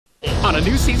On a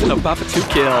new season of Buffett to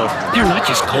Kill. They're not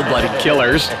just cold-blooded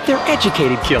killers, they're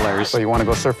educated killers. So you want to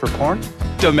go surf for porn?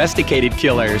 Domesticated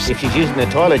killers. If she's using the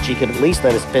toilet, she could at least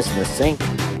let us piss in the sink.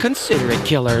 Considerate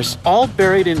killers. All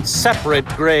buried in separate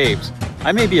graves.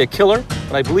 I may be a killer,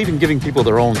 but I believe in giving people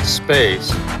their own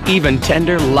space. Even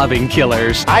tender, loving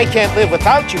killers. I can't live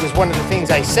without you is one of the things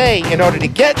I say in order to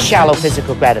get shallow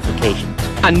physical gratification.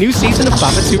 A new season of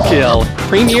Buffett to Kill.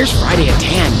 Premieres Friday at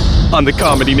 10 on the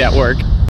Comedy Network.